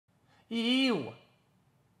Ew.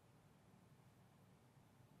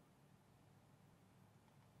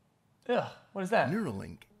 Ugh, what is that?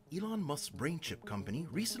 Neuralink, Elon Musk's brain chip company,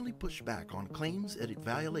 recently pushed back on claims that it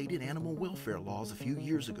violated animal welfare laws a few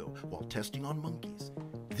years ago while testing on monkeys.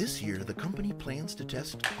 This year, the company plans to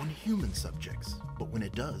test on human subjects. But when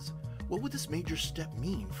it does, what would this major step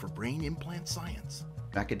mean for brain implant science?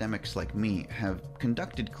 Academics like me have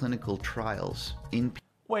conducted clinical trials in...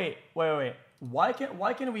 Wait. Why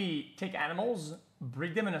can we take animals,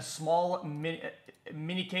 breed them in a small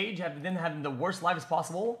mini cage, have them the worst lives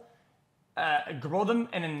possible, grow them,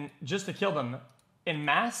 and then just to kill them in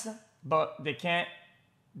mass, but they can't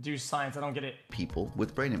do science? I don't get it. People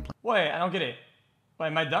with brain implants. Wait, I don't get it. Wait,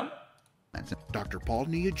 am I dumb? Dr. Paul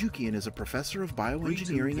Nyajukian is a professor of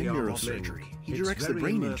bioengineering and neurosurgery. He directs the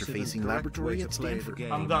brain interfacing laboratory at Stanford.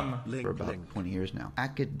 I'm dumb. For about 20 years now.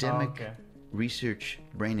 Academic research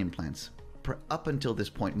brain implants, up until this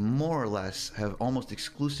point, more or less, have almost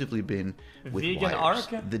exclusively been with vegan wires.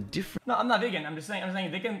 arc? The difference. No, I'm not vegan. I'm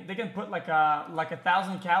saying they can put like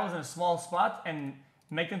 1,000 cows in a small spot and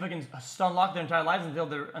make them fucking stun lock their entire lives until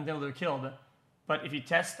they're killed. But if you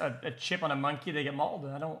test a chip on a monkey, they get mauled.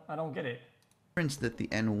 I don't get it. The difference that the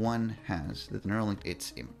N1 has, that the Neuralink,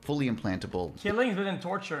 it's fully implantable. Killing is within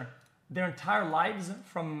torture. Their entire lives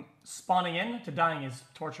from spawning in to dying is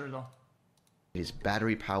torture, though. It is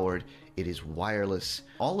battery powered, it is wireless.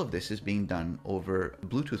 All of this is being done over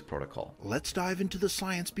Bluetooth protocol. Let's dive into the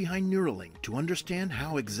science behind Neuralink to understand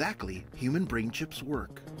how exactly human brain chips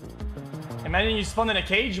work. Imagine you spawn in a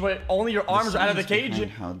cage where only your arms are out of the cage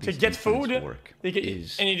to get food,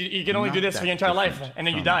 you can only do this for your entire life, and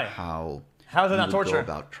then you die. How is that not torture? Go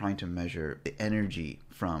about trying to measure the energy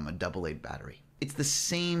from a AA battery. It's the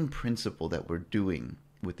same principle that we're doing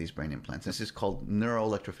with these brain implants. This is called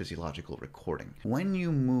neuroelectrophysiological recording. When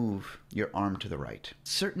you move your arm to the right,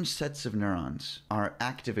 certain sets of neurons are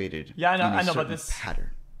activated in a certain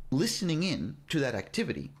pattern. Listening in to that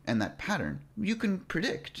activity and that pattern, you can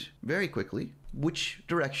predict very quickly which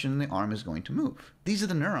direction the arm is going to move. These are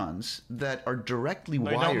the neurons that are directly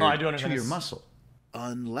wired to your muscle.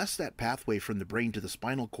 Unless that pathway from the brain to the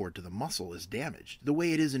spinal cord to the muscle is damaged, the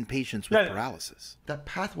way it is in patients with paralysis. That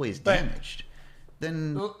pathway is damaged.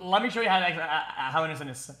 Then let me show you how innocent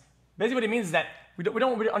this is. Basically, what it means is that we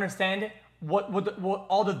don't really understand what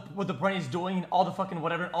the brain is doing and all the fucking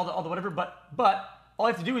whatever, all the whatever. But all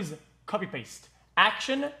I have to do is copy paste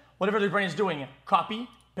action, whatever the brain is doing, copy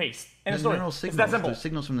paste. And the neural signals, it's that simple. The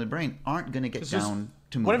signals from the brain aren't going to get down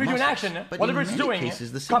to move whatever you do in muscles. action, but whatever in it's many doing,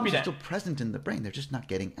 cases, the copy signals that. are still present in the brain. They're just not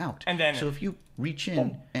getting out. And then, so if you reach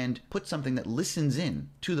in and put something that listens in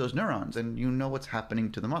to those neurons, then you know what's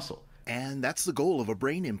happening to the muscle. And that's the goal of a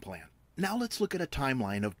brain implant. Now let's look at a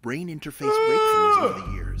timeline of brain interface breakthroughs over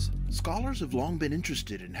the years. Scholars have long been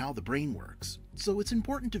interested in how the brain works, so it's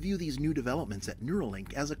important to view these new developments at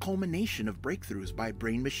Neuralink as a culmination of breakthroughs by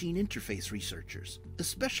brain-machine interface researchers,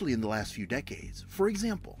 especially in the last few decades. For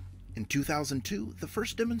example, in 2002, the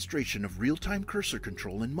first demonstration of real-time cursor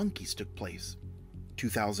control in monkeys took place.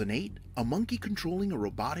 2008, a monkey controlling a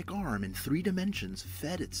robotic arm in 3 dimensions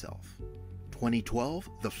fed itself. 2012,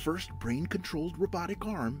 the first brain-controlled robotic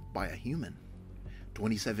arm by a human.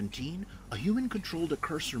 2017, a human controlled a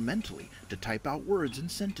cursor mentally to type out words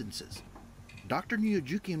and sentences. Dr.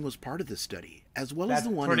 Nyajukian was part of this study, as well as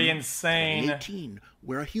the one in 2018,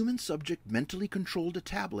 where a human subject mentally controlled a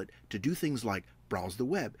tablet to do things like browse the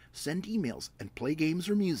web, send emails, and play games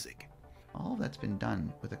or music. All that's been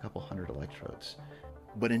done with a couple hundred electrodes.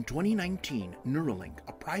 But in 2019, Neuralink,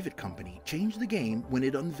 a private company, changed the game when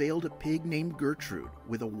it unveiled a pig named Gertrude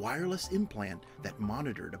with a wireless implant that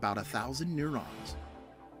monitored about 1,000 neurons.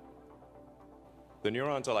 The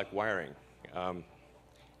neurons are like wiring,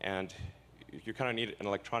 and you kind of need an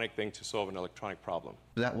electronic thing to solve an electronic problem.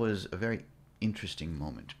 That was a very interesting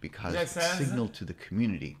moment because it signaled to the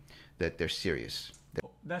community that they're serious.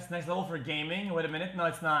 That's next level for gaming. Wait a minute, no,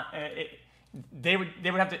 it's not. They would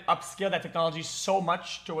have to upscale that technology so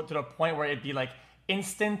much to the point where it'd be like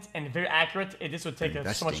instant and very accurate. This would take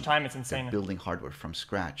so much time. It's insane. They're building hardware from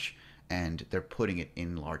scratch, and they're putting it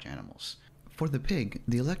in large animals. For the pig,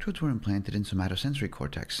 the electrodes were implanted in somatosensory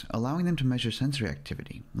cortex, allowing them to measure sensory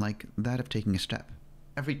activity, like that of taking a step.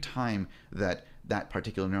 Every time that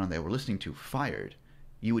particular neuron they were listening to fired,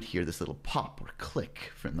 you would hear this little pop or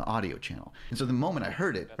click from the audio channel. And so the moment I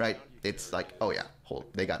heard it, right, it's like, oh yeah,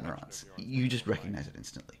 they got neurons. You just recognize it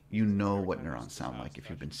instantly. You know what neurons sound like if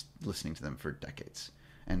you've been listening to them for decades.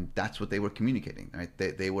 And that's what they were communicating, right?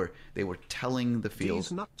 They were telling the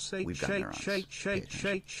field, we've got neurons.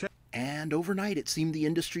 And overnight, it seemed the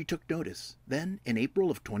industry took notice. Then, in April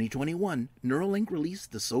of 2021, Neuralink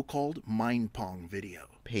released the so-called Mind Pong video.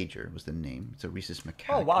 Pager was the name. It's a rhesus macaque.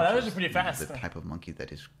 Oh wow, that which was pretty fast. The type of monkey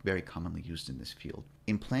that is very commonly used in this field.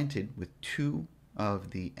 Implanted with 2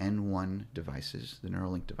 of the N1 devices, the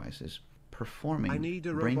Neuralink devices, performing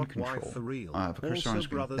brain control of a cursor on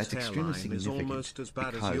screen. That's extremely significant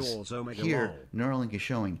because here Neuralink is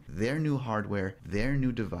showing their new hardware, their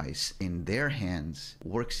new device in their hands,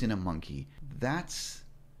 works in a monkey. That's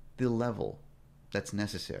the level that's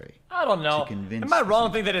necessary. I don't know. Am I wrong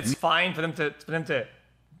to think that it's fine for them to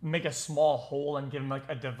make a small hole and give them like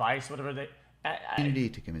a device, whatever they? Opportunity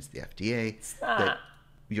to convince the FDA that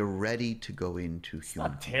you're ready to go into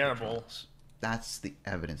human trials. That's the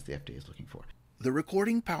evidence the FDA is looking for. The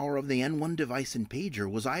recording power of the N1 device in Pager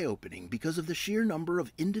was eye-opening because of the sheer number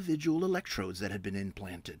of individual electrodes that had been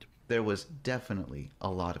implanted. There was definitely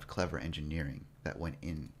a lot of clever engineering that went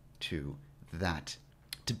into that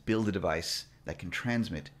to build a device that can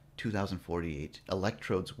transmit 2048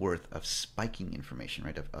 electrodes worth of spiking information,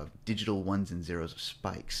 right, of digital ones and zeros of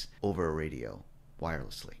spikes over a radio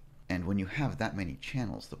wirelessly. And when you have that many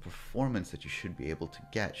channels, the performance that you should be able to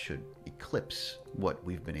get should eclipse what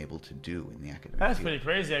we've been able to do in the academic That's field. pretty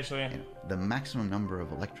crazy, actually. The maximum number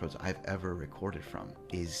of electrodes I've ever recorded from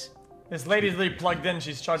is... This lady's really plugged in.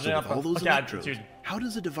 She's charging up. All those electrodes, how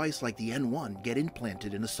does a device like the N1 get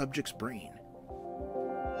implanted in a subject's brain?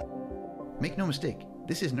 Make no mistake,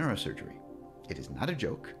 this is neurosurgery. It is not a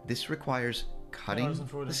joke. This requires cutting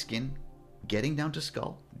the skin, getting down to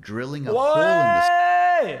skull, drilling a hole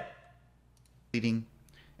in the bleeding,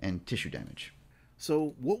 and tissue damage.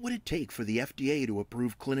 So what would it take for the FDA to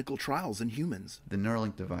approve clinical trials in humans? The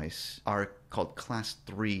Neuralink device are called Class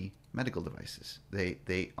 3 medical devices.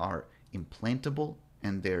 They are implantable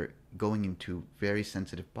and they're going into very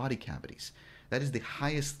sensitive body cavities. That is the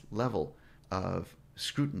highest level of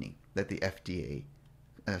scrutiny that the FDA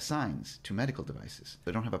assigns to medical devices.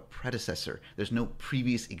 They don't have a predecessor. There's no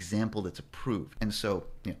previous example that's approved. And so,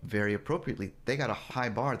 very appropriately, they got a high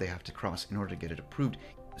bar they have to cross in order to get it approved.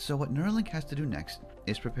 So what Neuralink has to do next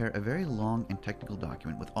is prepare a very long and technical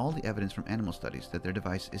document with all the evidence from animal studies that their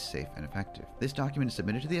device is safe and effective. This document is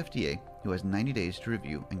submitted to the FDA, who has 90 days to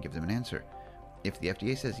review and give them an answer. If the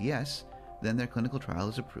FDA says yes, then their clinical trial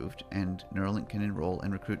is approved and Neuralink can enroll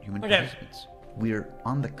and recruit human participants. We're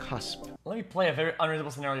on the cusp. Let me play a very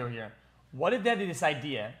unreasonable scenario here. What if they had this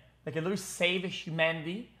idea that could literally save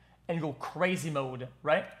humanity and go crazy mode,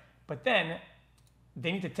 right? But then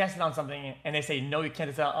they need to test it on something and they say, no, you can't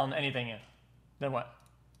test it on anything. Then what?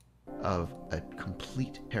 Of a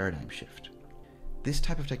complete paradigm shift. This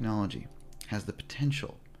type of technology has the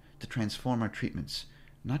potential to transform our treatments,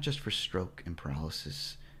 not just for stroke and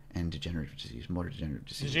paralysis and degenerative disease, motor degenerative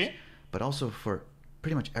disease, but also for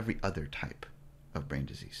pretty much every other type of brain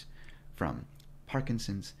disease, from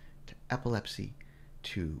Parkinson's to epilepsy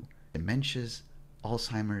to dementias,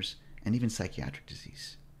 Alzheimer's, and even psychiatric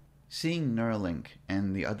disease. Seeing Neuralink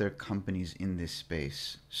and the other companies in this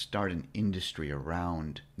space start an industry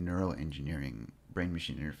around neuroengineering,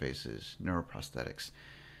 brain-machine interfaces, neuroprosthetics,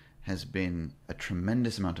 has been a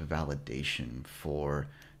tremendous amount of validation for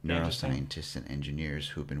neuroscientists and engineers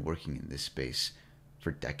who've been working in this space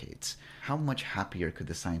for decades. How much happier could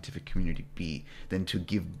the scientific community be than to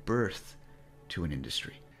give birth to an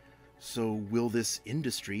industry? So will this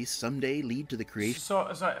industry someday lead to the creation?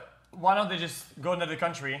 So why don't they just go into the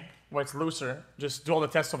country where it's looser, just do all the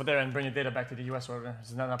tests over there and bring the data back to the US or whatever?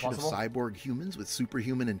 Is that not possible? Cyborg humans with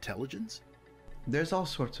superhuman intelligence? There's all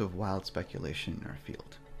sorts of wild speculation in our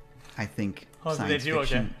field. I think science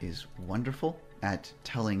fiction is wonderful at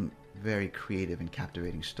telling very creative and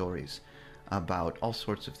captivating stories about all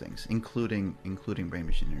sorts of things, including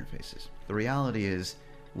brain-machine interfaces. The reality is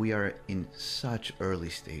we are in such early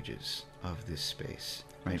stages of this space,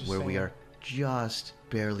 right, where we are just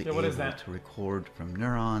barely able to record from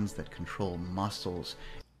neurons that control muscles.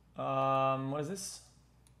 What is this?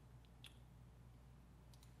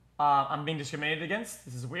 I'm being discriminated against.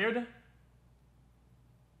 This is weird.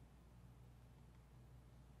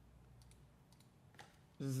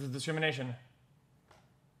 This is discrimination.